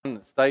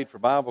stayed for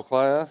Bible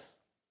class.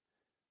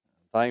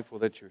 I'm thankful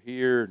that you're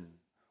here, and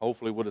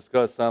hopefully we'll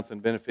discuss something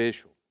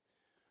beneficial.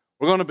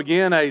 We're going to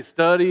begin a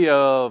study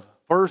of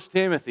 1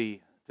 Timothy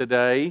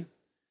today.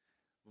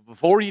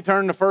 Before you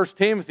turn to 1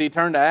 Timothy,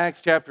 turn to Acts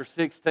chapter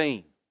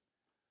 16.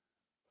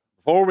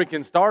 Before we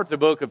can start the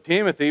book of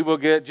Timothy, we'll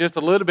get just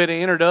a little bit of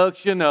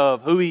introduction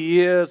of who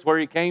he is, where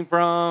he came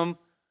from,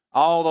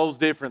 all those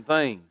different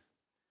things.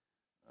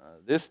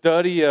 This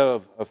study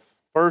of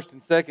 1st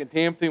and 2nd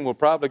Timothy will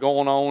probably go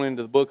on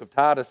into the book of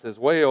Titus as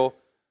well.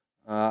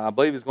 I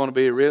believe it's going to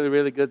be a really,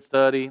 really good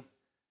study.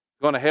 It's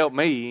going to help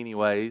me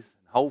anyways.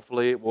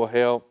 Hopefully it will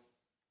help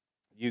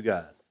you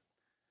guys.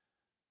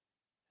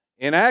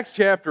 In Acts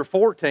chapter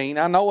 14,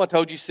 I know I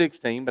told you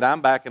 16, but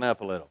I'm backing up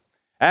a little.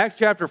 Acts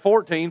chapter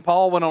 14,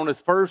 Paul went on his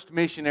first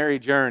missionary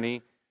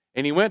journey,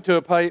 and he went to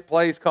a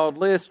place called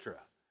Lystra.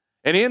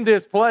 And in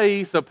this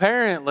place,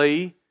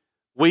 apparently,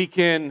 we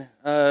can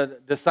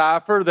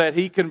decipher that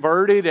he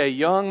converted a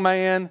young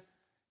man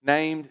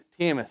named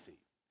Timothy.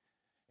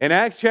 In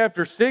Acts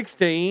chapter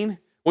 16,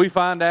 we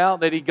find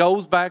out that he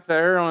goes back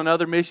there on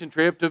another mission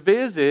trip to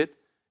visit,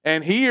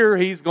 and here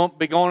he's going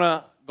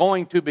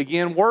to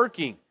begin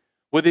working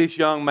with this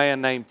young man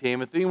named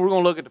Timothy. And we're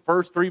going to look at the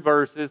first 3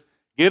 verses,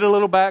 get a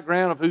little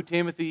background of who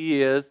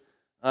Timothy is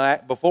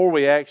before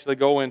we actually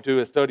go into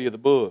a study of the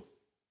book.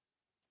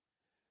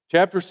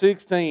 Chapter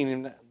 16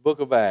 in the book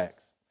of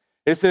Acts.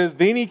 It says,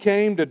 "Then he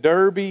came to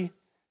Derbe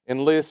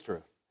and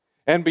Lystra,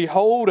 and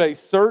behold, a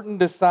certain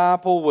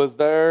disciple was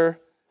there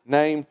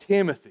named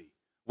Timothy."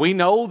 We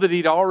know that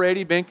he'd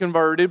already been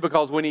converted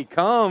because when he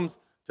comes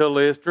to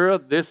Lystra,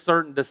 this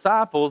certain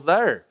disciple's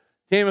there.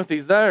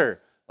 Timothy's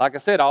there. Like I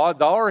said, odds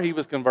are he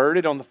was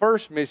converted on the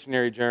first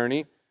missionary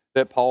journey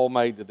that Paul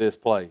made to this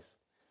place.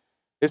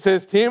 It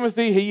says,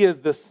 "Timothy, he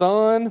is the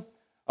son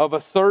of a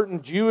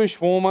certain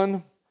Jewish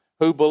woman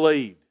who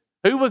believed."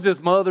 Who was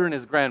his mother and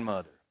his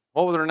grandmother?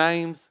 What were their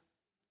names?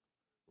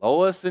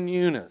 Lois and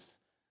Eunice.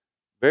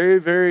 Very,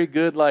 very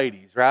good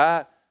ladies,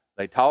 right?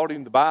 They taught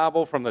him the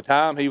Bible from the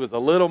time he was a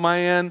little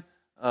man.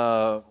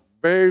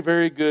 Very,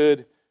 very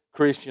good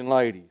Christian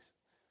ladies.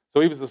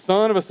 So he was the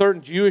son of a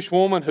certain Jewish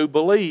woman who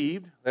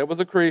believed, that was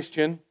a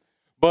Christian,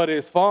 but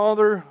his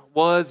father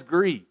was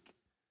Greek.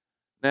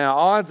 Now,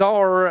 odds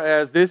are,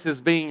 as this is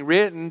being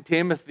written,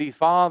 Timothy's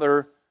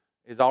father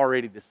is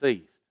already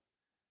deceased.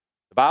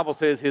 The Bible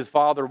says his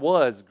father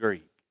was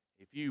Greek.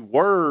 If you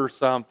were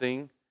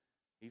something,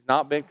 he's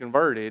not been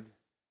converted.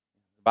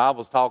 The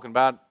Bible's talking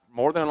about,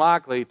 more than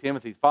likely,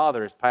 Timothy's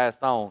father has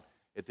passed on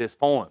at this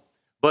point.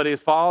 But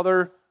his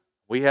father,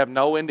 we have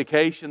no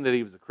indication that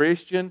he was a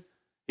Christian.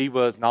 He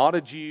was not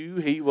a Jew.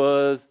 He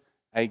was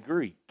a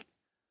Greek.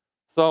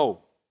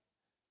 So,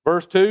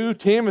 verse 2,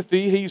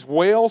 Timothy, he's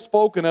well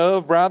spoken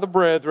of by the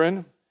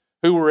brethren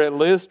who were at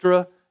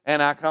Lystra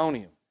and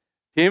Iconium.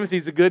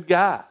 Timothy's a good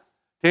guy.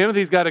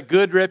 Timothy's got a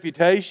good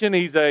reputation.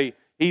 He's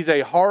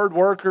a hard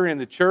worker in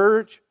the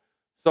church.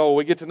 So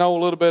we get to know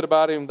a little bit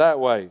about him that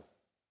way.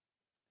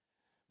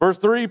 Verse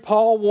 3,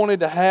 Paul wanted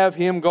to have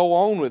him go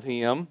on with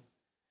him.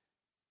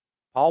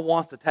 Paul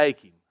wants to take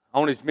him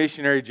on his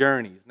missionary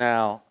journeys.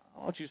 Now,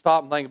 I want you to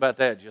stop and think about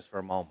that just for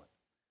a moment.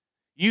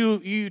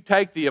 You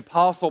take the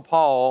Apostle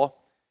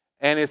Paul,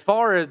 and as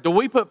far as, do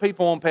we put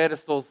people on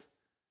pedestals?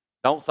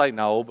 Don't say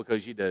no,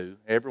 because you do.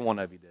 Every one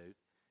of you do.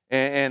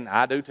 And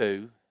I do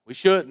too. We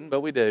shouldn't,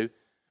 but we do.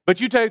 But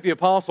you take the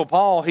Apostle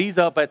Paul, he's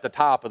up at the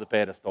top of the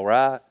pedestal,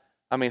 right?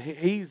 I mean,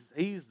 he's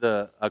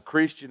a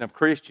Christian of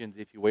Christians,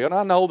 if you will. And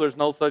I know there's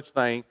no such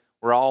thing.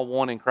 We're all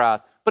one in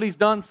Christ. But he's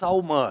done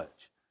so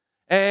much.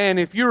 And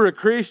if you're a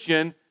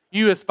Christian,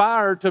 you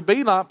aspire to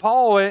be like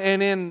Paul.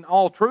 And in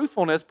all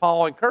truthfulness,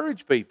 Paul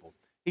encouraged people.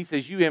 He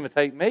says, you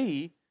imitate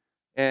me,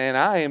 and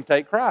I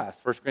imitate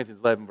Christ. 1 Corinthians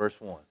 11, verse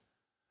 1.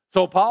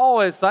 So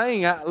Paul is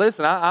saying,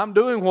 listen, I'm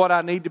doing what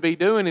I need to be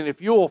doing, and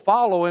if you'll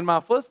follow in my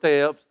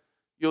footsteps,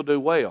 you'll do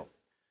well.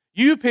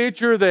 You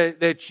picture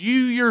that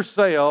you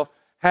yourself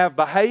have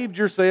behaved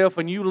yourself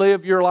and you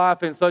live your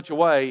life in such a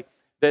way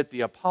that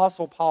the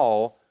Apostle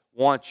Paul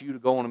wants you to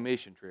go on a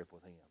mission trip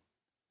with him.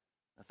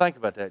 Now think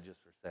about that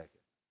just for a second.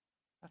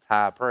 That's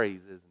high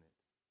praise, isn't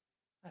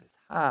it? That is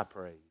high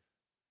praise.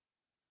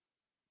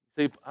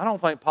 See, I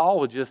don't think Paul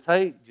would just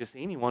take just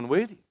anyone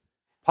with him.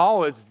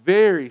 Paul is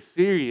very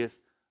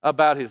serious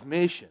about his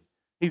mission.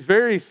 He's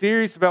very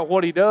serious about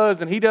what he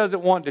does, and he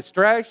doesn't want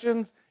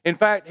distractions. In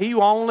fact, he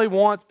only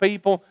wants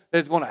people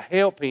that's going to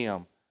help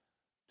him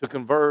to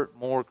convert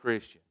more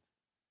Christians.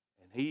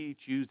 And he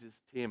chooses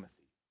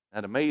Timothy.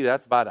 Now, to me,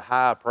 that's about as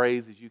high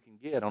praise as you can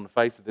get on the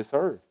face of this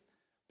earth.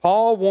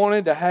 Paul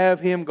wanted to have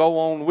him go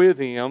on with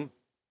him,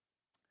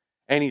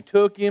 and he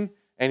took him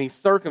and he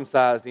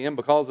circumcised him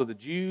because of the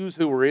Jews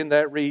who were in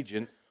that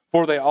region,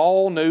 for they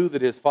all knew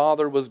that his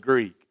father was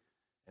Greek.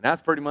 And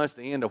that's pretty much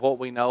the end of what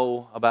we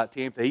know about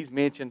Timothy. He's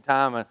mentioned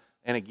time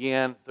and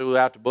again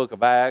throughout the book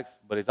of Acts,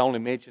 but it's only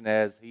mentioned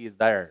as he is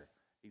there.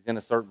 He's in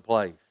a certain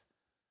place.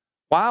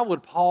 Why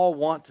would Paul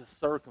want to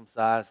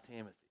circumcise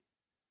Timothy?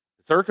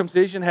 Did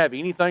circumcision have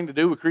anything to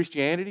do with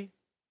Christianity?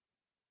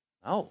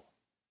 No,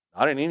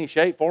 not in any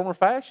shape, form, or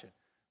fashion.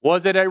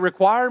 Was it a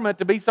requirement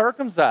to be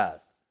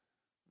circumcised?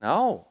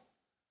 No.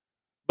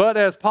 But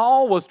as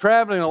Paul was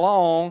traveling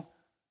along,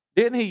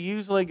 didn't he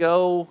usually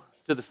go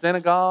to the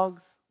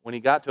synagogues when he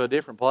got to a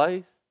different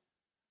place?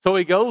 So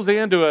he goes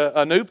into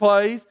a new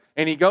place,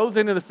 and he goes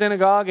into the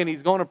synagogue, and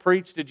he's going to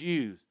preach to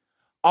Jews.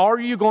 Are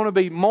you going to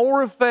be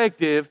more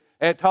effective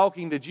at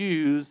talking to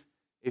Jews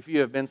if you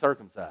have been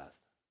circumcised?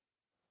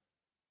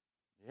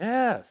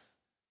 Yes.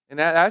 And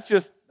that's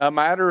just a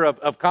matter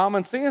of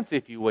common sense,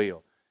 if you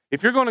will.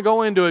 If you're going to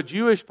go into a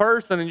Jewish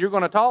person and you're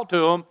going to talk to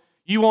them,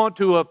 you want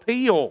to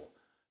appeal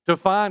to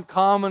find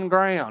common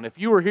ground. If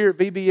you were here at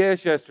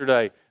VBS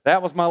yesterday,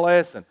 that was my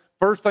lesson.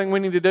 First thing we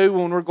need to do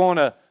when we're going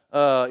to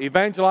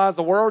evangelize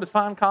the world is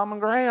find common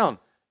ground.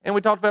 And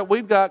we talked about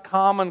we've got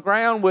common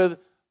ground with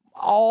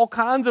all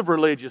kinds of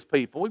religious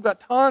people. We've got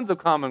tons of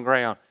common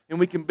ground, and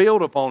we can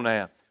build upon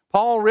that.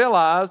 Paul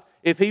realized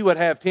if he would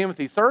have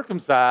Timothy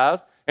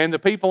circumcised, and the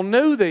people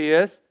knew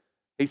this,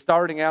 he's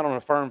starting out on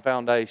a firm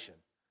foundation.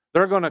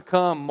 They're going to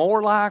come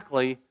more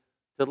likely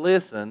to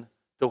listen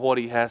to what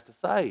he has to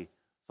say.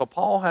 So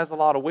Paul has a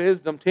lot of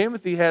wisdom.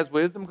 Timothy has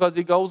wisdom because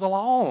he goes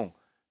along.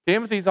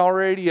 Timothy's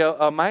already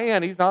a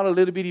man. He's not a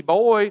little bitty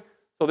boy,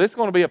 so this is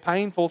going to be a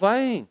painful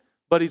thing.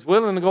 But he's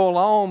willing to go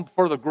along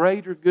for the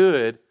greater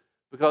good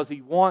because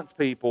he wants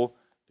people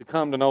to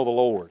come to know the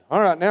Lord. All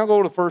right, now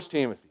go to 1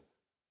 Timothy.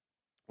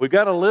 We've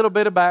got a little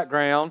bit of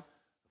background,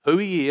 who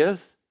he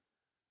is.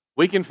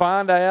 We can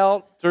find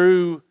out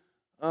through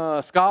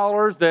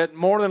scholars that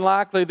more than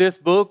likely this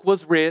book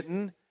was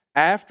written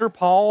after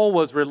Paul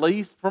was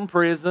released from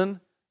prison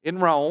in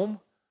Rome.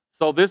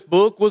 So this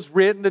book was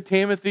written to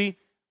Timothy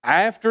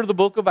after the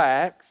book of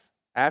Acts,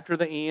 after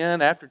the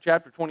end, after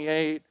chapter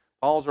 28,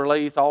 Paul's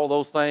release, all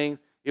those things.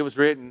 It was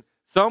written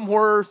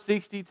somewhere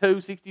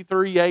 62,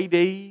 63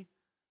 AD,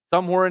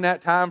 somewhere in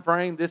that time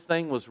frame this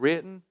thing was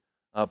written.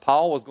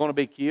 Paul was going to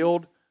be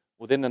killed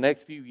within the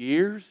next few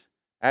years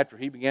after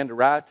he began to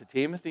write to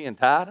Timothy and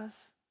Titus.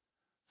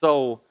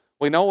 So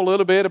we know a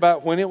little bit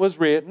about when it was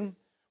written.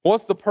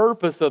 What's the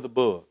purpose of the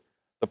book?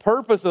 The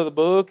purpose of the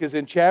book is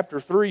in chapter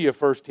 3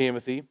 of 1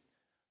 Timothy,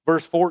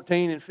 verse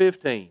 14 and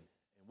 15.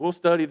 We'll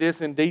study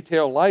this in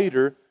detail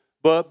later,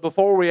 but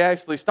before we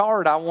actually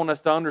start, I want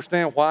us to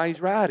understand why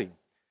he's writing.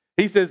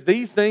 He says,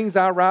 "These things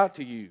I write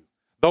to you,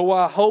 though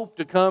I hope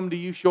to come to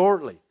you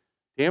shortly."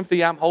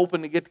 Timothy, I'm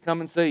hoping to get to come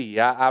and see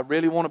you. I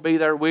really want to be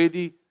there with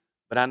you,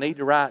 but I need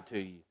to write to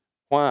you.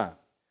 Why?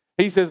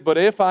 He says, "But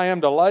if I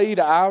am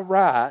delayed, I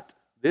write,"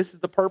 this is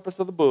the purpose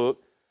of the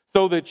book,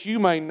 "so that you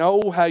may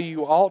know how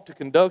you ought to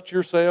conduct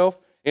yourself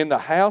in the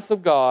house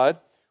of God,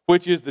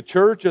 which is the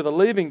church of the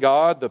living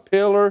God, the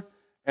pillar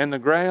and the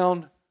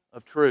ground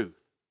of truth."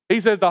 He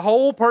says the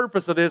whole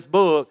purpose of this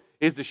book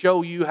is to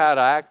show you how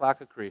to act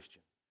like a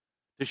Christian,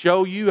 to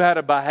show you how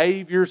to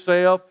behave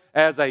yourself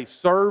as a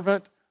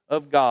servant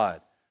of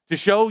God, to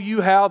show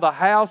you how the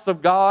house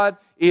of God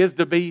is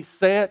to be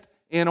set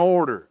in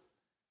order.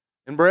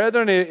 And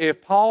brethren,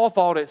 if Paul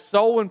thought it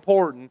so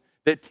important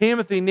that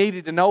Timothy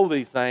needed to know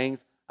these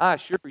things, I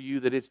assure you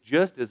that it's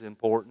just as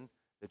important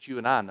that you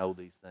and I know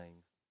these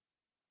things.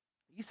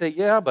 You say,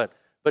 yeah, but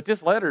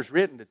this letter is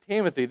written to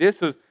Timothy.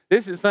 This is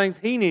things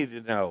he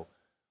needed to know.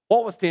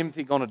 What was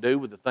Timothy going to do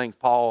with the things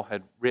Paul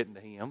had written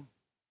to him?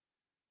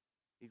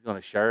 He's going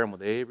to share them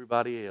with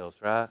everybody else,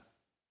 right?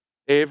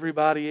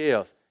 Everybody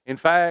else. In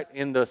fact,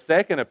 in the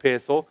second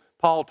epistle,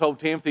 Paul told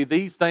Timothy,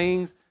 "These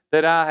things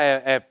that I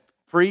have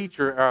preached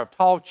or have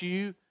taught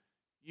you,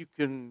 you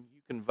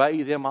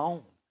convey them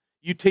on.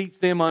 You teach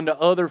them unto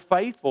other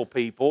faithful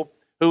people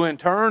who in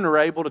turn are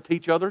able to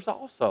teach others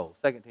also."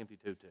 2 Timothy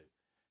 2:2.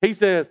 He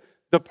says,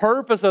 the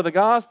purpose of the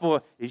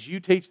gospel is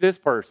you teach this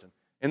person,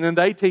 and then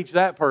they teach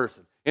that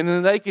person, and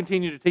then they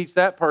continue to teach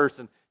that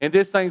person, and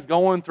this thing's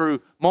going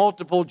through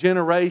multiple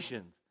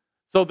generations.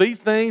 So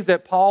these things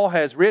that Paul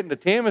has written to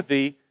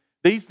Timothy,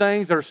 these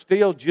things are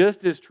still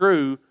just as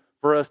true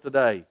for us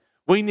today.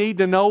 We need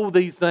to know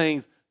these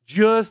things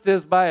just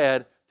as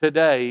bad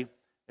today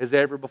as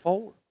ever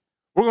before.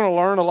 We're going to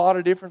learn a lot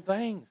of different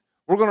things.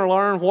 We're going to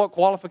learn what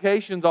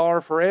qualifications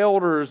are for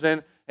elders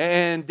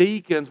and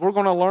deacons. We're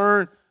going to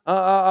learn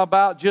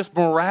about just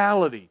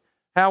morality,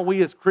 how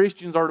we as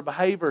Christians are to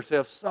behave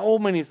ourselves, so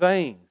many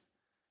things.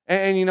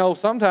 And you know,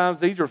 sometimes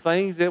these are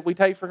things that we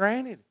take for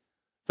granted.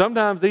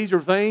 Sometimes these are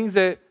things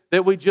that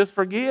we just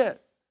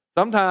forget.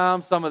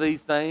 Sometimes some of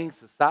these things,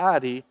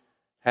 society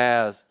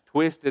has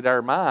twisted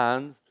our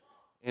minds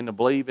into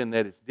believing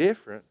that it's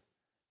different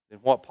than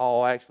what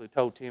Paul actually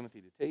told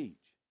Timothy to teach.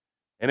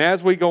 And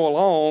as we go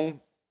along,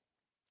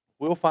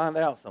 we'll find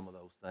out some of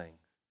those things.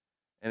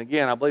 And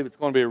again, I believe it's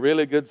going to be a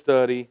really good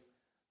study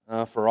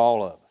for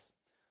all of us.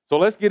 So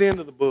let's get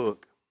into the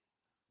book.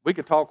 We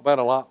could talk about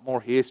a lot more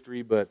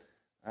history, but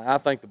I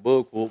think the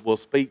book will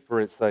speak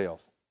for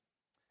itself.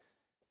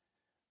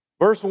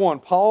 Verse 1,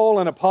 Paul,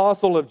 an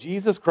apostle of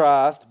Jesus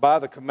Christ, by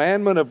the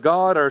commandment of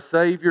God our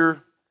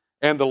Savior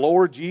and the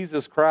Lord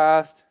Jesus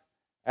Christ,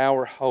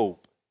 our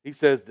hope. He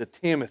says to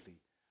Timothy,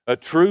 a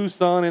true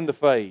son in the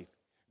faith,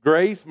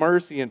 grace,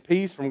 mercy, and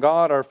peace from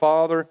God our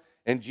Father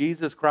and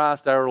Jesus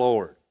Christ our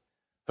Lord.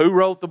 Who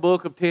wrote the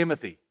book of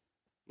Timothy?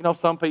 You know,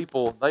 some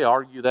people, they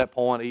argue that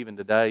point even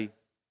today.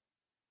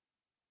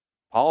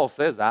 Paul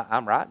says,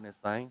 I'm writing this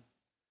thing.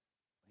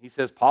 He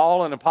says,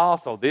 Paul, an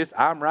apostle,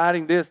 I'm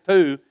writing this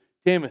to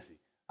Timothy.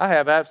 I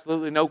have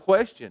absolutely no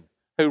question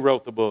who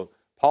wrote the book.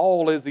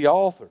 Paul is the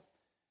author.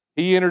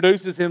 He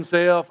introduces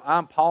himself,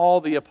 I'm Paul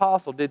the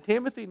apostle. Did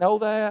Timothy know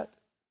that?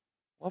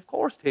 Well, of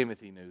course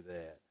Timothy knew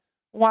that.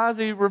 Why is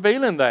he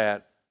revealing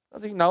that?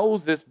 Because he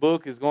knows this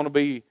book is going to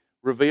be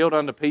revealed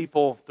unto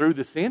people through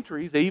the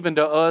centuries, even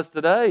to us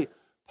today.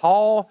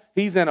 Paul,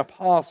 he's an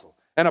apostle.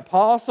 An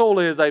apostle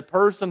is a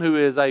person who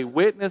is a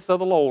witness of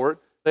the Lord,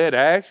 that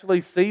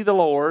actually see the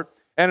Lord.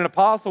 And an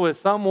apostle is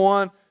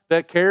someone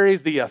that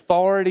carries the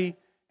authority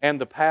and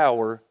the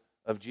power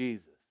of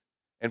Jesus.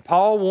 And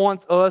Paul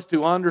wants us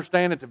to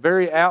understand at the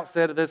very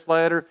outset of this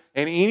letter,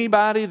 and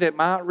anybody that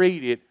might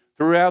read it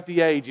throughout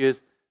the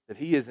ages, that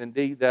he is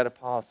indeed that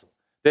apostle.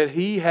 That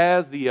he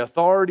has the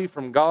authority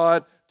from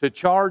God to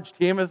charge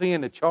Timothy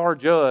and to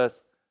charge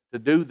us to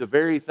do the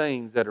very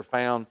things that are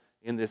found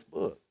in this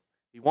book.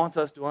 He wants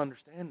us to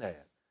understand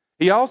that.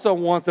 He also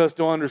wants us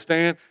to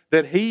understand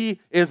that he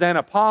is an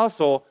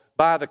apostle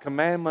by the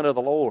commandment of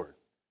the Lord.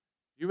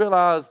 You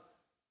realize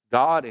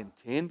God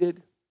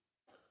intended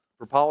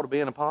for Paul to be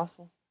an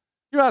apostle?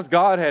 You realize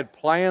God had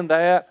planned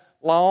that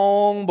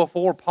long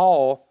before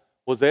Paul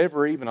was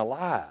ever even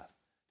alive?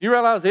 You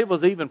realize it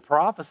was even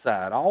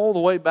prophesied all the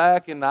way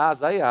back in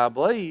Isaiah, I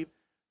believe,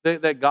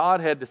 that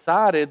God had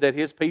decided that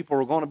his people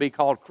were going to be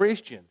called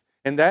Christians.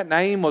 And that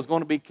name was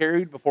going to be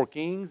carried before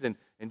kings and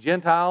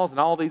Gentiles and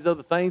all these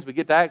other things. We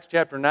get to Acts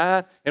chapter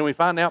 9 and we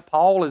find out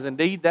Paul is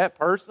indeed that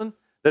person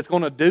that's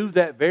going to do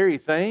that very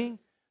thing.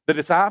 The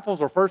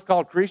disciples were first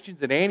called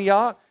Christians in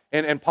Antioch,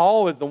 and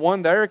Paul is the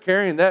one there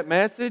carrying that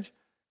message.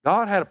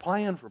 God had a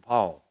plan for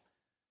Paul.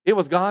 It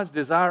was God's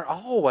desire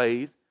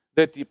always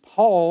that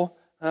Paul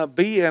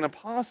be an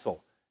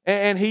apostle.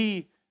 And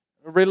he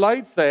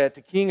relates that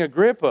to King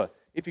Agrippa.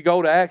 If you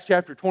go to Acts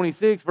chapter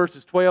 26,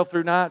 verses 12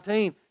 through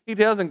 19, he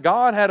tells him,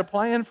 God had a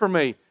plan for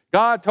me.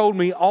 God told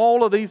me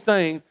all of these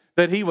things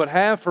that he would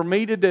have for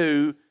me to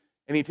do.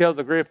 And he tells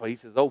Agrippa, he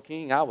says, "O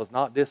king, I was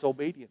not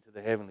disobedient to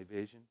the heavenly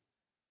vision.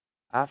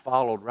 I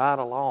followed right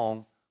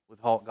along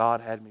with what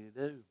God had me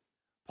to do."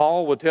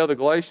 Paul would tell the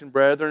Galatian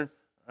brethren,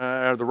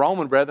 or the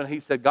Roman brethren, he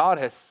said, God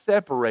has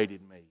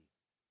separated me.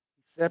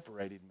 He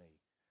separated me.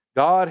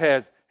 God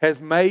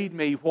has made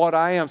me what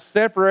I am,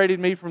 separated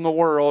me from the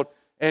world,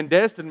 and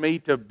destined me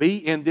to be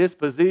in this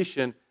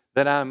position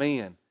that I'm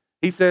in.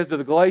 He says to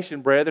the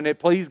Galatian brethren, it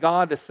pleased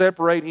God to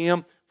separate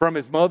him from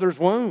his mother's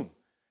womb.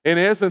 In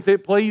essence,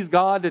 it pleased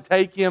God to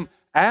take him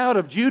out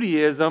of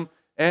Judaism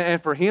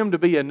and for him to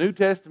be a New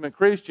Testament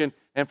Christian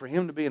and for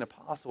him to be an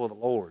apostle of the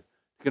Lord,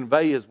 to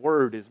convey his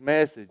word, his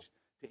message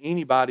to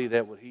anybody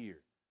that would hear.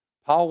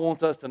 Paul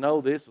wants us to know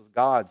this was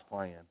God's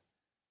plan.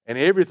 And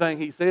everything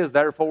he says,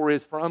 therefore,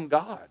 is from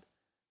God.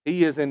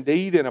 He is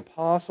indeed an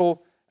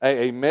apostle,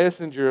 a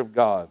messenger of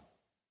God.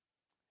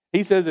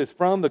 He says it's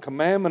from the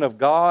commandment of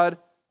God,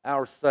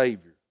 our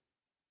Savior.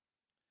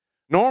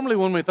 Normally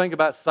when we think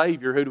about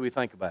Savior, who do we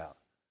think about?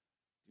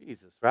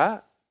 Jesus,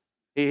 right?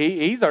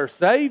 He's our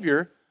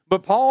Savior,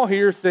 but Paul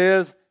here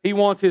says he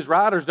wants his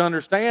writers to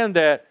understand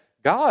that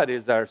God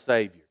is our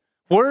Savior.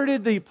 Where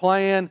did the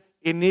plan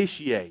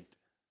initiate?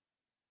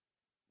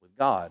 With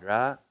God,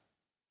 right?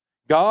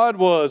 God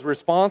was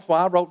responsible.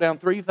 I wrote down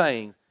 3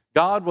 things.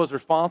 God was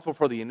responsible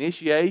for the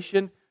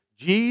initiation.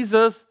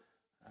 Jesus,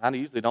 I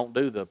usually don't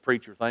do the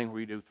preacher thing where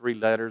you do 3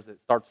 letters that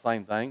start the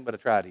same thing, but I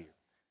tried here.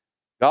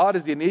 God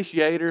is the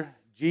initiator.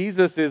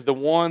 Jesus is the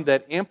one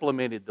that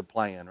implemented the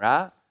plan,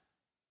 right?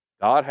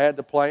 God had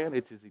the plan.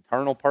 It's his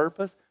eternal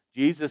purpose.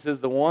 Jesus is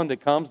the one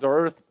that comes to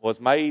earth, was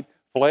made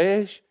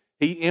flesh.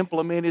 He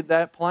implemented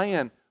that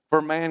plan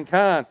for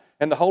mankind.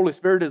 And the Holy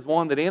Spirit is the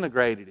one that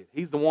integrated it.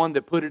 He's the one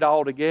that put it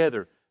all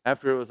together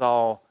after it was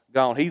all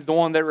gone. He's the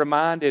one that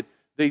reminded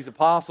these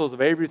apostles of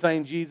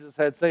everything Jesus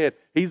had said.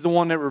 He's the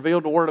one that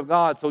revealed the Word of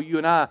God so you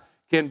and I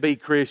can be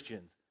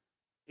Christians.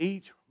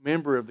 Each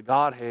member of the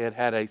Godhead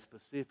had a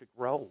specific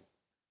role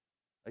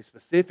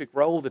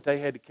that they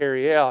had to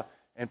carry out.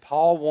 And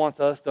Paul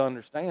wants us to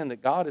understand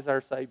that God is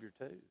our Savior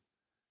too.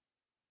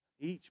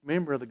 Each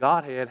member of the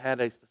Godhead had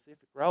a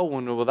specific role.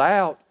 And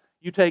without,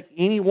 you take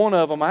any one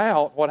of them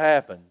out, what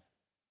happens?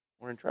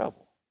 We're in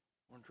trouble.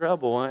 We're in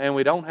trouble and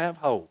we don't have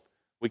hope.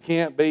 We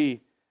can't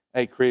be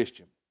a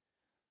Christian.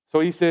 So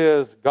he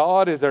says,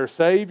 God is our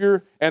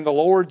Savior and the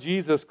Lord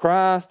Jesus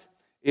Christ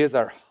is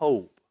our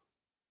hope.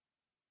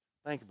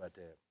 Think about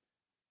that.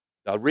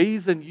 The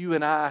reason you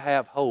and I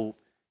have hope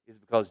is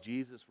because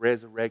Jesus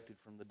resurrected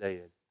from the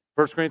dead.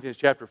 1 Corinthians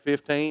chapter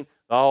 15,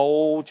 the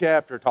whole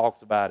chapter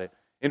talks about it.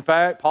 In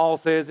fact, Paul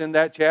says in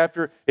that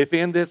chapter, if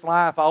in this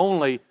life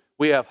only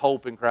we have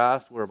hope in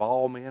Christ, we're of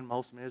all men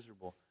most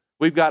miserable.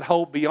 We've got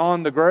hope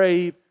beyond the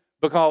grave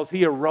because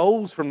he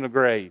arose from the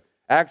grave.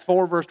 Acts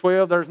 4 verse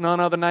 12, there's none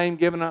other name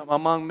given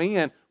among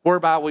men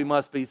whereby we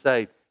must be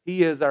saved.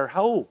 He is our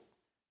hope.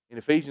 In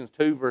Ephesians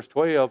 2 verse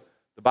 12,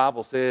 the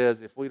Bible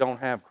says if we don't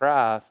have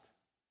Christ,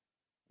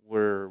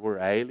 we're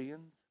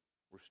aliens,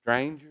 we're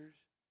strangers,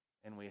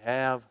 and we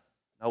have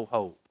no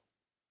hope.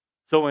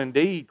 So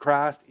indeed,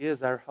 Christ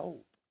is our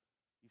hope.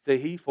 You see,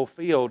 He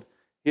fulfilled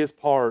His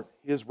part,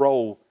 His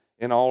role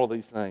in all of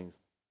these things.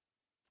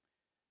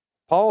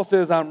 Paul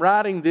says, I'm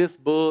writing this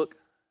book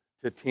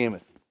to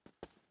Timothy.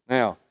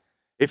 Now,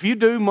 if you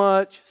do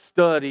much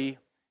study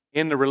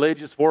in the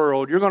religious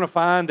world, you're going to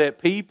find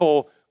that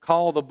people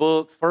call the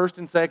books 1st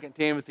and 2nd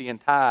Timothy and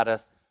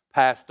Titus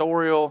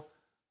pastoral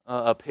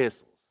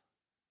epistles.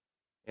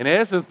 In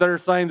essence, they're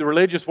saying the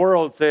religious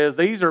world says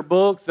these are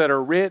books that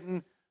are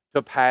written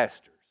to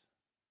pastors.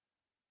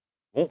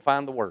 Won't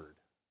find the word.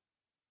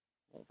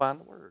 Won't find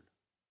the word.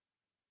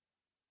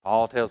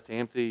 Paul tells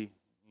Timothy,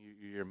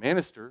 you're a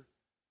minister.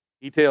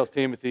 He tells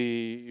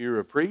Timothy, you're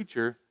a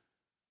preacher.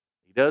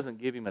 He doesn't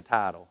give him a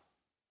title.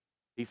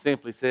 He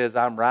simply says,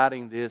 I'm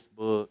writing this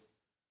book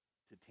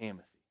to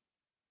Timothy.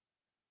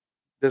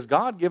 Does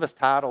God give us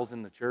titles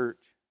in the church?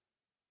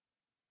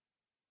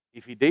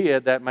 If He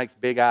did, that makes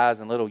big I's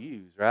and little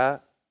U's, right?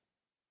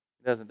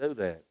 He doesn't do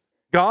that.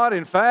 God,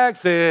 in fact,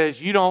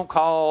 says you don't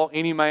call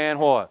any man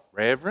what?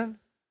 Reverend?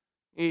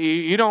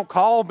 You don't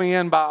call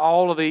men by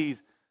all of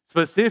these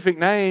specific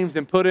names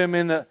and put them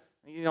in the...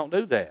 You don't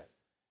do that.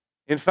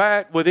 In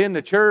fact, within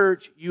the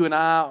church, you and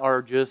I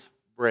are just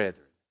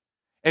brethren.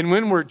 And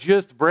when we're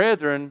just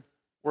brethren,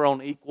 we're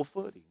on equal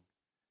footing.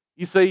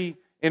 You see,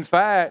 in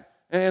fact,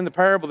 in the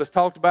parable that's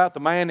talked about, the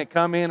man that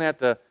come in at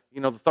the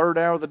 3rd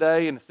hour of the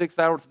day, and the 6th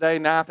hour of the day,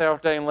 9th hour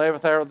of the day, and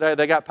 11th hour of the day,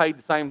 they got paid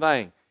the same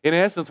thing. In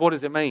essence, what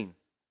does it mean?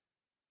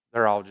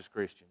 They're all just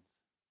Christians.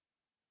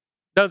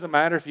 Doesn't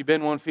matter if you've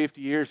been one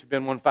 50 years, if you've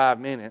been one 5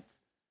 minutes,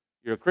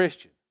 you're a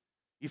Christian.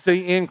 You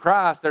see, in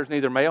Christ, there's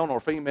neither male nor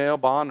female,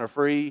 bond nor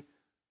free,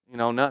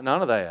 none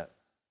of that.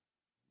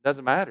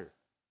 Doesn't matter.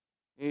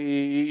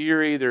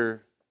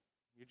 You're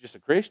just a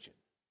Christian.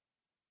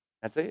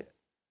 That's it.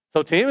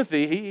 So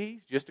Timothy,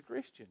 he's just a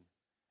Christian.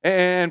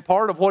 And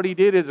part of what he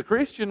did as a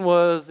Christian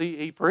was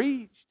he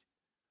preached.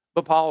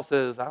 But Paul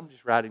says, I'm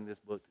just writing this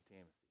book to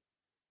Timothy.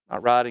 I'm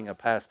not writing a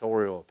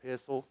pastoral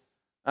epistle.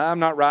 I'm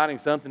not writing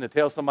something to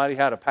tell somebody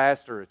how to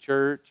pastor a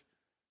church.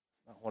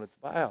 That's not what it's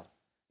about.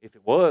 If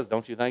it was,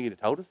 don't you think he'd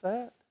have told us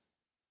that?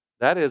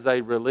 That is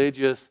a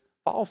religious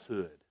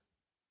falsehood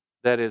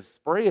that is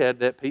spread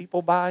that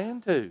people buy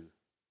into.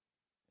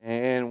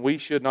 And we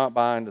should not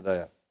buy into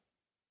that.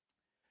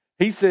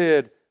 He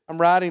said, I'm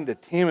writing to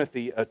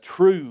Timothy, a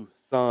true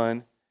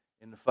son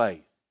in the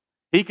faith.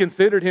 He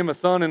considered him a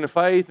son in the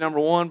faith, number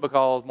one,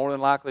 because more than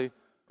likely,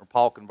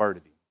 Paul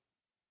converted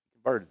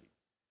him.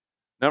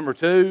 Number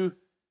two,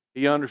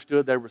 he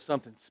understood there was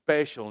something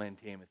special in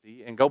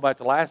Timothy. And go back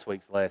to last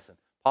week's lesson.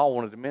 Paul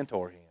wanted to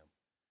mentor him.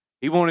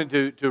 He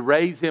wanted to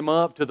raise him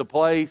up to the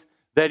place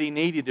that he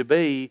needed to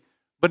be.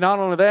 But not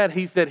only that,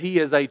 he said he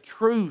is a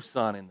true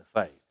son in the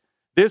faith.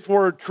 This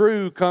word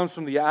true comes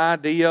from the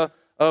idea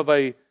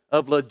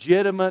of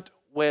legitimate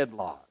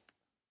wedlock.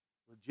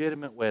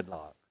 Legitimate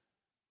wedlock.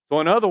 So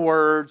in other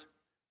words,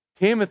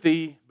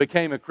 Timothy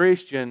became a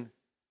Christian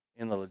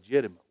in the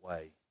legitimate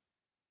way.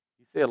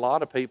 You see a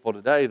lot of people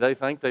today, they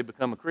think they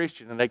become a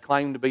Christian and they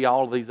claim to be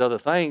all of these other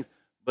things,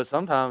 but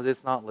sometimes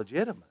it's not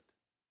legitimate.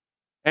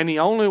 And the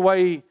only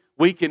way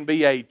we can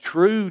be a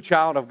true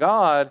child of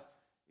God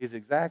is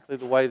exactly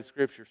the way the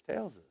Scriptures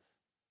tells us.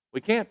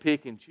 We can't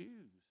pick and choose.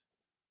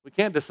 We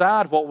can't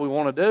decide what we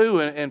want to do,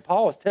 and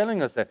Paul is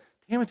telling us that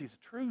Timothy's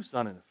a true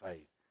son in the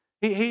faith.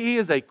 He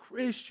is a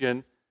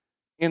Christian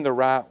in the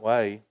right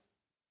way.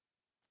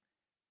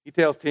 He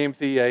tells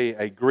Timothy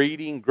a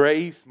greeting,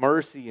 grace,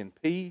 mercy, and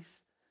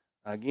peace.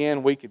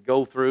 Again, we could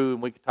go through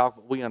and we could talk,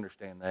 but we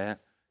understand that.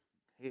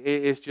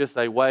 It's just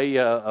a way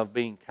of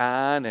being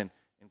kind and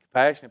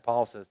compassionate.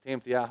 Paul says,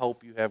 Timothy, I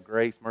hope you have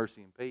grace,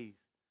 mercy, and peace.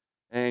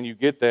 And you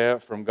get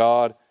that from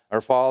God,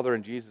 our Father,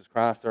 and Jesus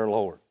Christ, our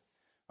Lord.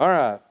 All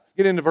right, let's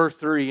get into verse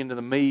 3, into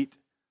the meat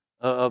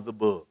of the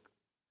book.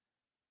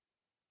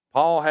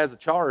 Paul has a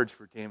charge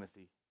for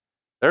Timothy.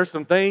 There's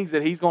some things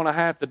that he's going to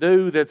have to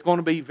do that's going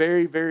to be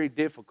very, very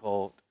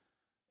difficult.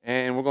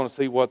 And we're going to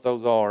see what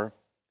those are.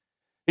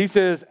 He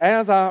says,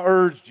 as I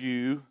urged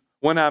you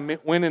when I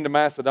went into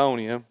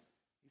Macedonia,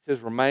 he says,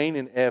 remain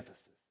in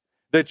Ephesus,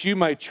 that you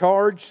may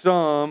charge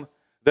some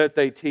that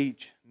they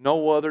teach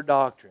no other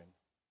doctrine.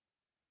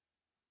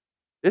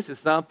 This is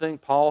something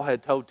Paul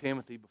had told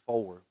Timothy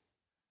before.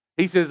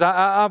 He says,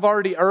 I've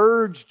already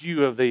urged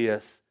you of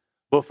this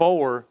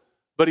before,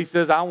 but he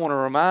says, I want to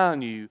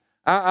remind you,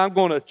 I'm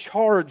going to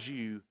charge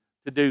you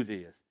to do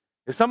this.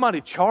 If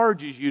somebody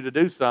charges you to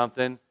do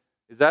something,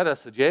 is that a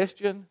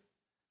suggestion?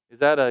 Is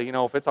that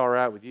if it's all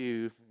right with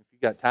you, if you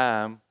got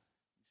time,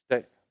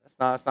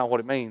 that's not what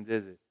it means,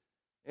 is it?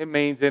 It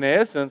means, in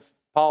essence,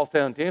 Paul's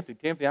telling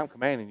Timothy, I'm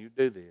commanding you to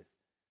do this.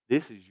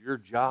 This is your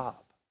job.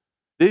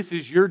 This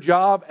is your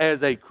job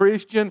as a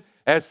Christian,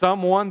 as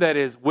someone that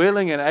is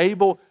willing and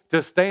able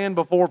to stand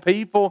before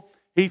people.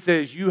 He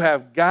says, you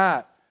have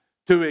got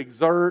to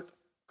exert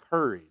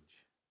courage.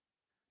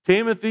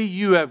 Timothy,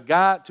 you have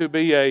got to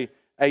be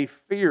a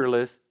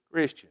fearless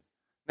Christian.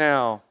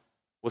 Now,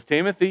 was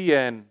Timothy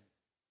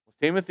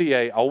Timothy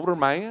an older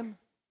man?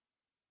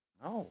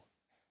 No.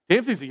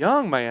 Timothy's a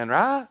young man,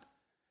 right?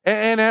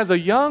 And as a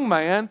young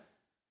man,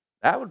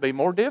 that would be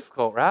more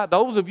difficult, right?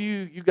 Those of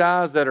you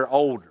guys that are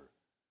older,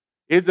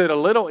 is it a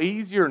little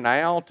easier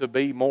now to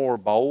be more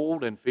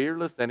bold and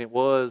fearless than it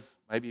was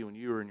maybe when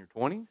you were in your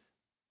 20s?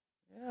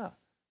 Yeah,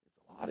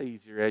 it's a lot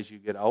easier as you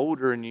get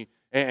older and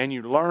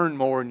you learn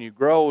more and you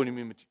grow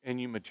and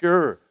you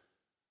mature.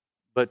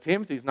 But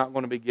Timothy's not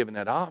going to be given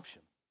that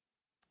option.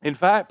 In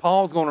fact,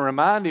 Paul's going to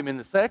remind him in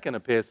the second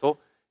epistle.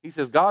 He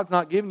says, God's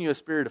not giving you a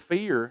spirit of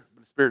fear,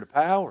 but a spirit of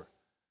power.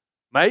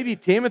 Maybe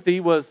Timothy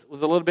was a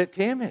little bit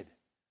timid.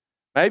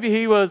 Maybe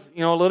he was,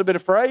 a little bit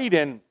afraid.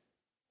 And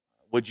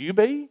would you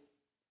be?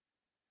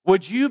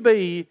 Would you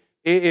be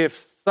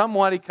if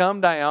somebody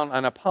come down,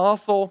 an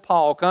apostle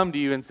Paul come to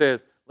you and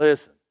says,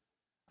 listen,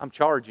 I'm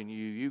charging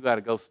you. You got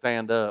to go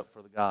stand up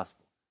for the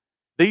gospel.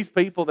 These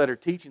people that are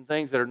teaching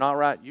things that are not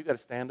right, you got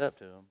to stand up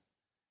to them.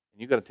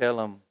 And you got to tell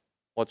them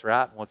what's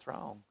right and what's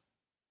wrong.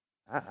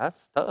 That's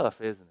tough,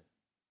 isn't it?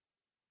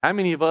 How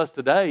many of us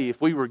today,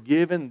 if we were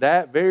given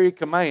that very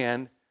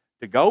command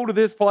to go to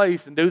this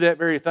place and do that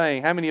very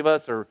thing, how many of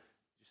us are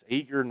just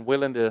eager and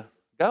willing to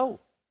go?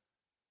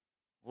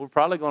 We're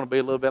probably going to be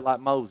a little bit like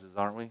Moses,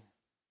 aren't we?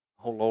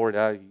 Oh, Lord,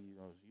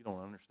 you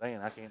don't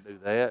understand. I can't do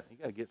that. You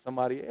got to get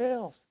somebody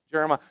else.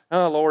 Jeremiah,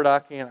 oh, Lord, I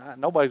can't.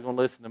 Nobody's going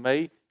to listen to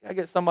me. You got to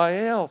get somebody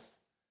else.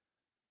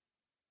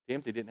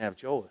 Timothy didn't have a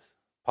choice.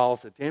 Paul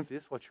said, Timothy,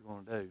 this is what you're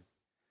going to do.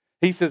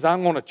 He says,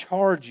 I'm going to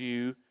charge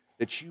you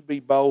that you be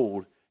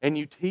bold and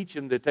you teach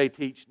them that they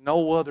teach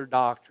no other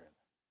doctrine.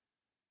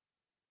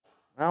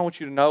 And I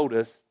want you to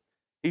notice,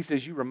 he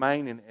says, you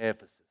remain in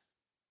Ephesus.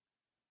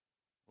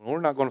 Well,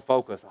 we're not going to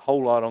focus a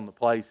whole lot on the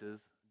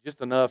places,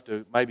 just enough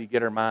to maybe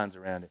get our minds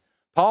around it.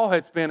 Paul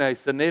had spent a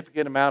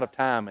significant amount of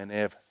time in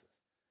Ephesus.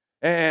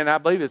 And I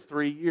believe it's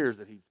 3 years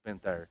that he'd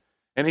spent there.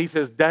 And he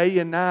says, day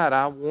and night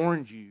I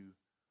warned you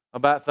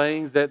about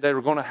things that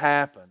were going to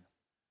happen.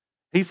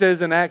 He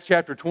says in Acts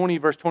chapter 20,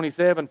 verse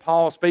 27,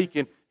 Paul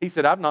speaking, he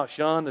said, I've not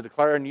shunned to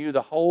declare unto you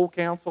the whole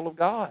counsel of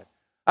God.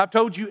 I've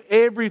told you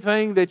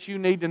everything that you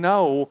need to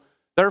know.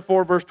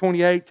 Therefore, verse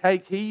 28,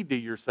 take heed to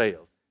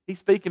yourselves. He's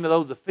speaking to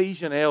those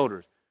Ephesian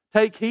elders.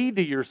 Take heed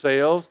to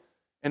yourselves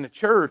and the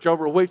church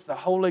over which the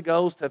Holy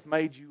Ghost hath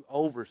made you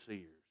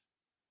overseers.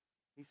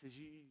 He says,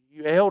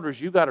 you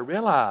elders, you got to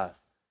realize,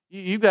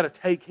 you got to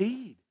take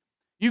heed.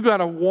 You got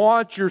to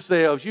watch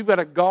yourselves. You've got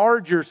to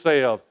guard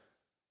yourself.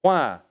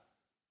 Why?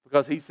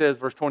 Because he says,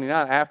 verse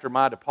 29, after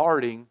my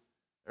departing,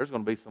 there's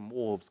going to be some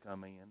wolves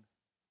come in.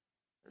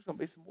 There's going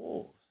to be some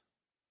wolves.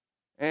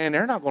 And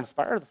they're not going to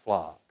spare the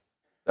flock.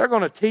 They're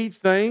going to teach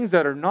things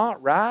that are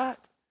not right.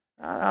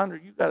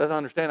 You've got to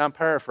understand, I'm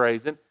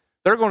paraphrasing.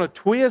 They're going to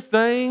twist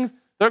things.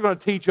 They're going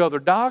to teach other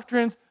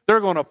doctrines. They're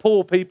going to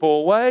pull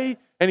people away.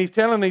 And he's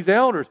telling these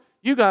elders,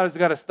 you guys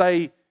got to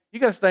stay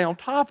on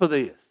top of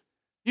this.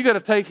 You got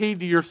to take heed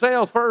to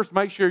yourselves first.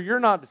 Make sure you're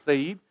not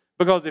deceived.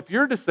 Because if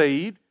you're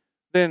deceived,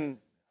 then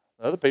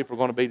other people are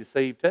going to be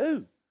deceived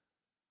too.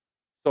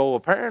 So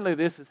apparently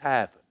this has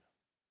happened.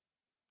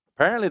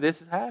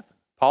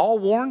 Paul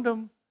warned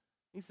them.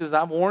 He says,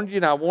 I warned you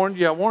and I warned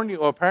you, I warned you.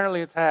 Well,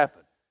 apparently it's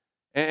happened.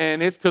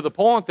 And it's to the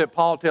point that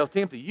Paul tells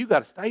Timothy, you got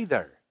to stay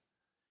there.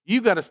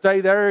 You got to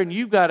stay there and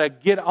you got to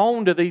get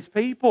on to these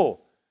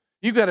people.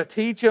 You got to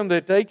teach them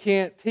that they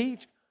can't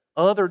teach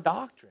other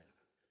doctrine.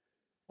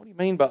 What do you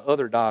mean by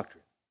other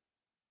doctrine?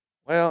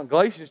 Well, in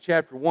Galatians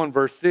chapter 1,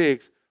 verse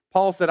 6,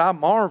 Paul said, I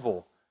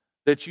marvel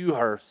that you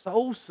are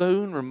so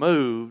soon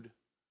removed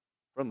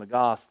from the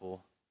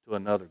gospel to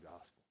another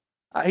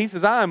gospel. He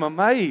says, I am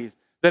amazed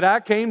that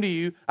I came to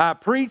you, I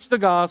preached the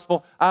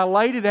gospel, I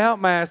laid it out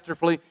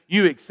masterfully,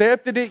 you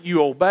accepted it,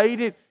 you obeyed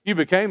it, you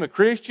became a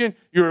Christian,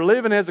 you're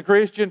living as a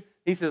Christian.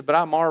 He says, but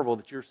I marvel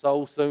that you're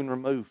so soon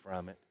removed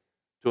from it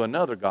to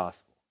another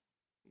gospel.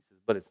 He says,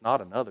 but it's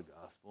not another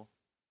gospel.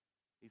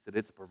 He said,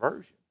 it's a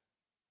perversion.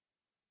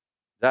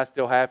 Is that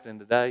still happening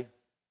today?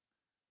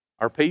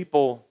 Are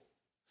people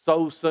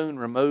so soon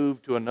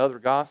removed to another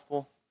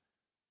gospel?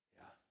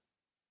 Yeah.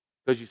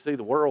 Because you see,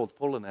 the world's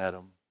pulling at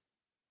them.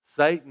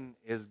 Satan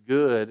is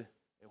good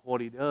at what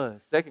he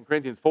does. 2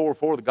 Corinthians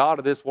 4:4, the God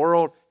of this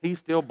world, he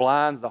still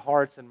blinds the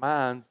hearts and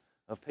minds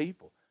of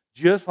people.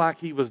 Just like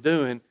he was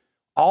doing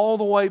all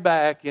the way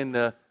back in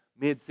the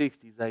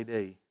mid-60s AD.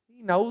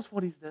 He knows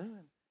what he's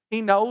doing.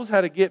 He knows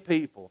how to get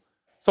people.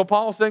 So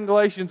Paul said in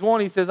Galatians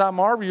 1, he says, I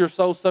marvel you're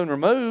so soon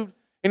removed.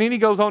 And then he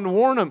goes on to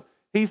warn them.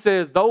 He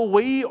says, though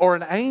we or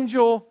an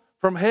angel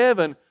from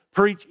heaven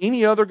preach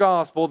any other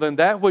gospel than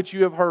that which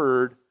you have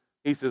heard,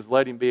 he says,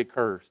 let him be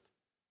accursed.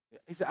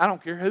 He said, I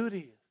don't care who it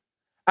is.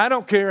 I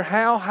don't care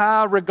how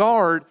high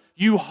regard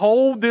you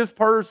hold this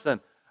person.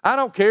 I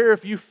don't care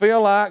if you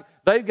feel like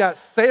they've got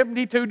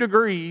 72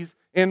 degrees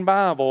in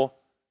Bible.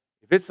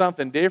 If it's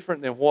something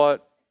different than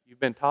what you've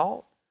been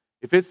taught,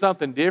 if it's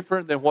something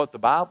different than what the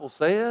Bible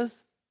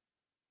says,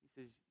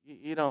 he says,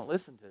 you don't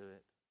listen to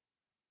it.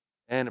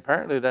 And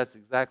apparently that's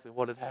exactly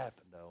what had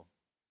happened, though.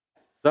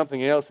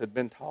 Something else had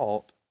been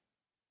taught.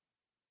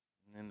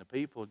 And the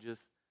people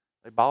just,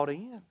 they bought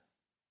in.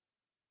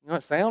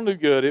 It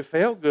sounded good. It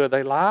felt good.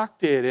 They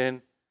liked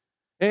it.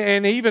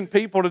 And even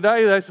people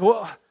today, they say,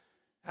 well,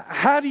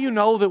 how do you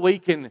know that we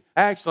can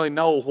actually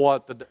know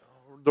what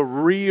the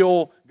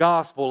real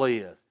gospel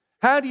is?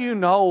 How do you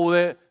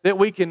know that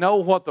we can know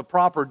what the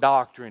proper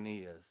doctrine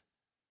is?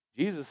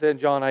 Jesus said in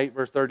John 8,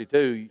 verse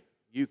 32,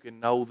 you can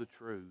know the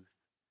truth,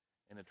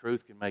 and the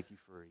truth can make you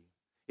free.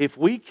 If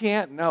we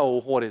can't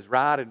know what is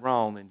right and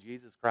wrong, then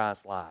Jesus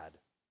Christ lied.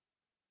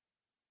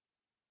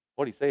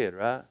 What he said,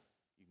 right?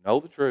 You know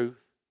the truth,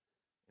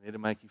 and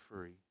it'll make you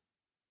free.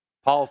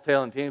 Paul's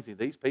telling Timothy,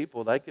 these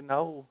people, they can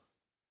know.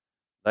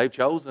 They've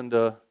chosen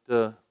to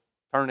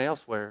turn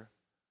elsewhere.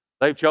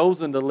 They've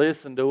chosen to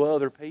listen to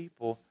other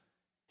people.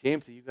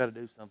 Timothy, you've got to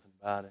do something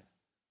about it.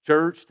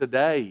 Church,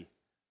 today,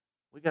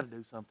 we've got to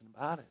do something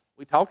about it.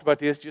 We talked about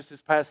this just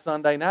this past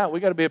Sunday night.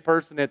 We've got to be a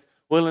person that's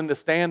willing to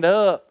stand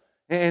up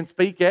and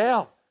speak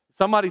out. If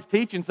somebody's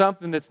teaching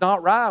something that's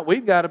not right,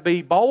 we've got to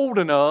be bold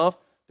enough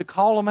to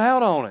call them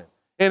out on it.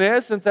 In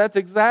essence, that's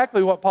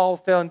exactly what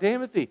Paul's telling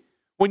Timothy.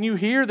 When you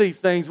hear these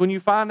things, when you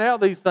find out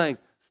these things,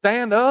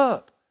 stand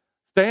up.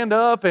 Stand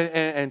up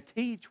and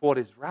teach what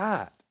is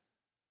right.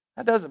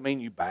 That doesn't mean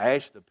you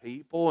bash the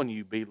people and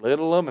you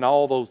belittle them and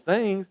all those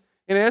things.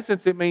 In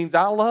essence, it means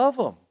I love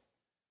them.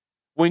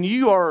 When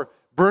you are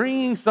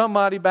bringing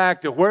somebody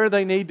back to where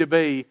they need to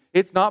be,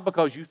 it's not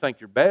because you think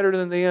you're better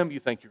than them, you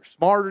think you're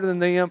smarter than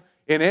them.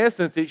 In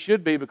essence, it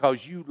should be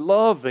because you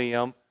love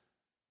them and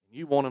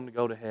you want them to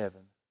go to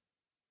heaven.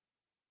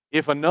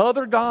 If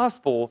another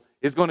gospel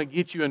is going to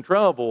get you in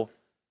trouble,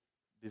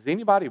 does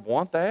anybody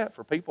want that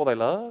for people they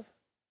love?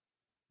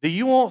 Do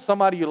you want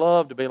somebody you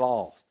love to be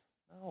lost?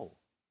 No.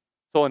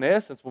 So in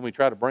essence, when we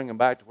try to bring them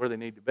back to where they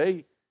need to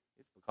be,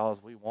 it's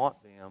because we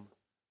want them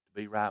to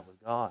be right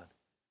with God.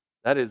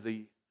 That is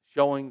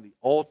showing the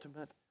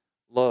ultimate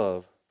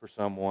love for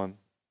someone.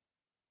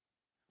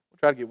 We'll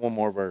try to get one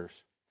more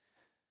verse.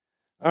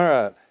 All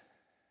right.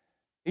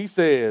 He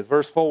says,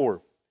 verse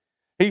 4,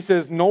 he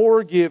says,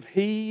 nor give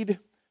heed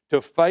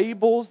to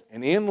fables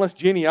and endless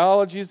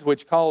genealogies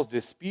which cause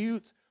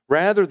disputes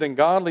rather than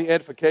godly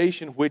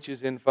edification which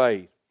is in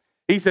faith.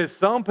 He says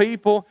some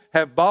people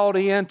have bought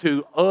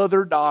into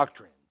other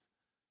doctrines.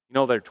 You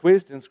know, they're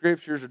twisting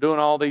scriptures, they're doing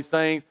all these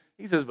things.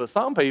 He says, but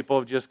some people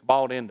have just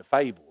bought into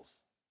fables.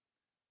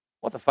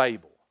 What's a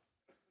fable?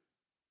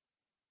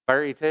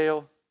 Fairy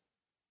tale?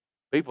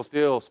 People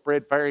still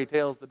spread fairy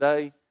tales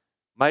today,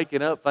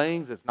 making up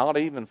things that's not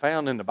even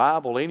found in the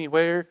Bible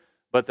anywhere,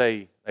 but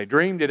they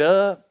dreamed it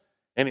up,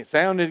 and it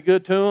sounded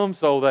good to them,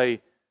 so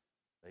they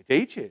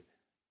teach it.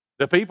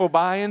 The people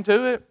buy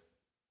into it.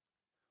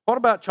 What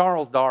about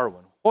Charles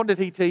Darwin? What did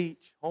he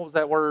teach? What was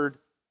that word?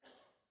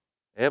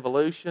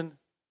 Evolution.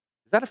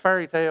 Is that a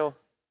fairy tale?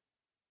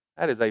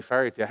 That is a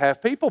fairy tale.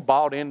 Have people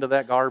bought into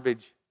that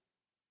garbage?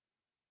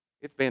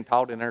 It's been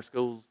taught in our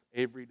schools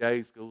every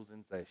day, schools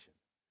in session.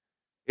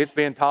 It's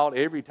been taught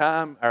every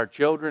time our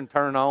children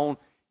turn on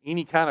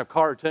any kind of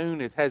cartoon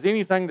that has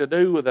anything to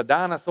do with a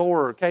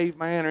dinosaur or a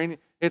caveman or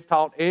anything. It's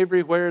taught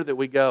everywhere that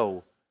we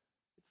go.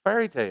 It's a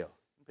fairy tale.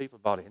 People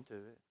bought into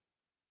it.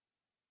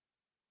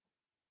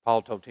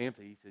 Paul told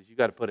Timothy, he says, you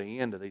got to put an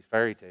end to these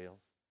fairy tales.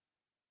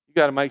 You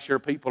got to make sure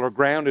people are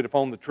grounded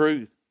upon the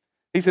truth.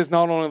 He says,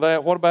 not only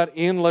that, what about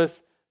endless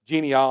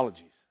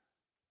genealogies?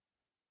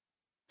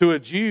 To a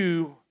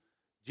Jew,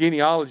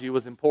 genealogy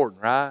was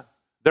important, right?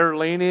 Their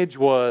lineage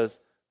was,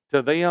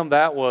 to them,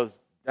 that was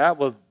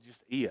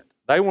just it.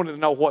 They wanted to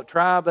know what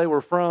tribe they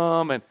were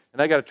from, and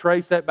they got to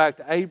trace that back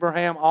to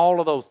Abraham, all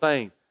of those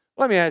things.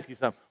 Let me ask you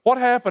something. What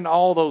happened to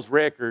all those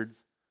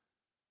records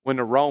when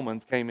the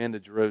Romans came into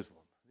Jerusalem?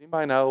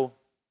 Anybody know?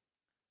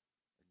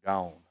 They're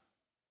gone.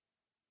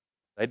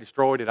 They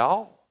destroyed it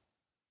all.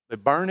 They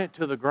burned it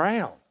to the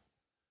ground.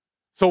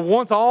 So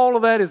once all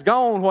of that is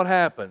gone, what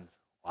happens?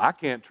 Well, I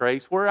can't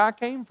trace where I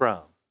came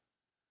from.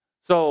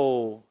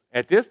 So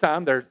at this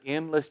time, there's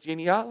endless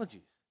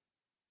genealogies.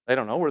 They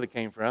don't know where they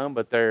came from,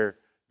 but they're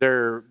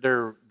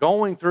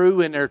going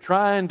through and they're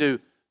trying to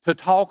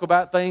talk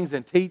about things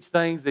and teach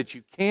things that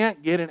you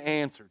can't get an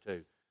answer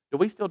to. Do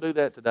we still do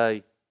that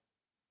today?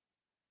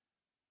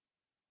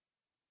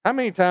 How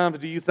many times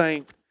do you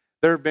think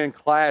there have been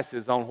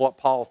classes on what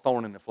Paul's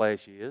thorn in the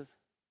flesh is? Does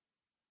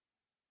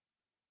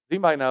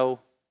anybody know?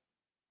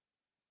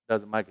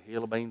 Doesn't make a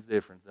hill of beans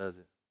difference, does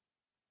it?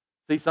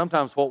 See,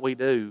 sometimes what we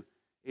do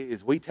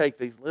is we take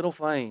these little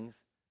things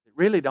that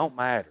really don't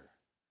matter.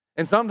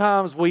 And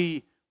sometimes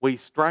we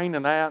strain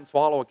a gnat and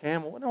swallow a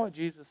camel. You know what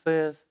Jesus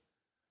says?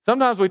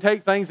 Sometimes we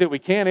take things that we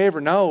can't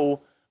ever know,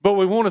 but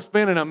we want to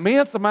spend an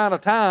immense amount of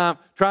time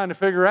trying to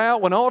figure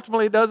out when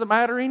ultimately it doesn't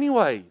matter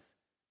anyways.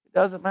 It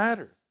doesn't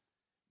matter.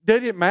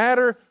 Did it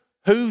matter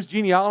whose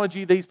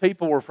genealogy these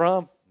people were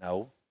from?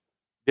 No.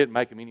 Didn't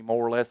make them any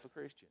more or less of a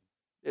Christian.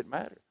 Didn't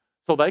matter.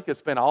 So they could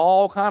spend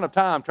all kind of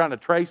time trying to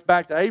trace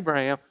back to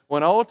Abraham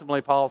when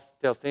ultimately Paul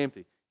tells Timothy,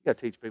 you got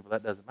to teach people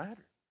that doesn't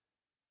matter.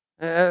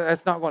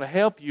 That's not going to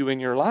help you in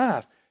your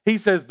life. He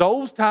says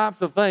those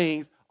types of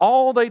things,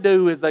 all they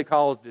do is they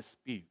cause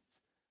disputes.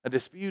 A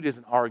dispute is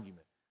an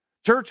argument.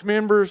 Church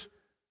members,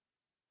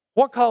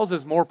 What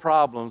causes more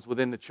problems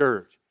within the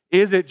church?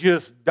 Is it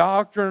just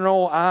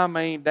doctrinal,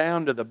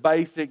 down to the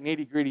basic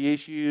nitty-gritty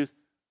issues,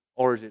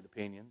 or is it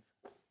opinions?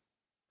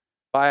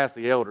 If I ask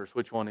the elders,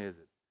 which one is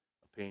it?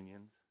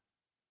 Opinions.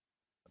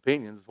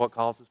 Opinions is what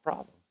causes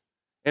problems.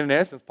 And in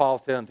essence,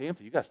 Paul's telling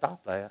Timothy, you got to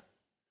stop that.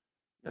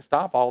 You got to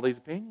stop all these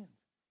opinions.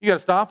 You got to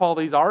stop all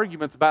these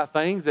arguments about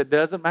things that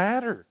doesn't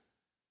matter.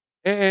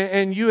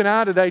 And you and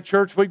I today,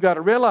 church, we've got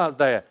to realize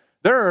that.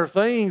 There are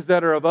things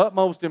that are of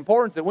utmost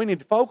importance that we need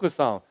to focus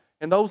on.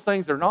 And those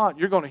things are not.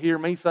 You're going to hear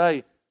me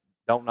say,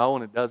 don't know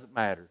and it doesn't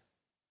matter.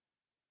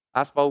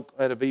 I spoke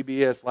at a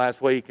VBS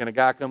last week and a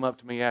guy come up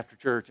to me after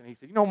church and he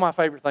said, you know my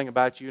favorite thing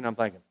about you? And I'm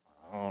thinking,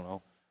 I don't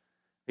know.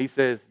 He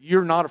says,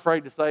 you're not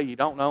afraid to say you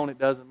don't know and it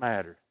doesn't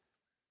matter.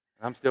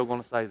 And I'm still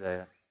going to say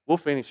that. We'll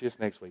finish this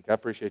next week. I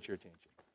appreciate your attention.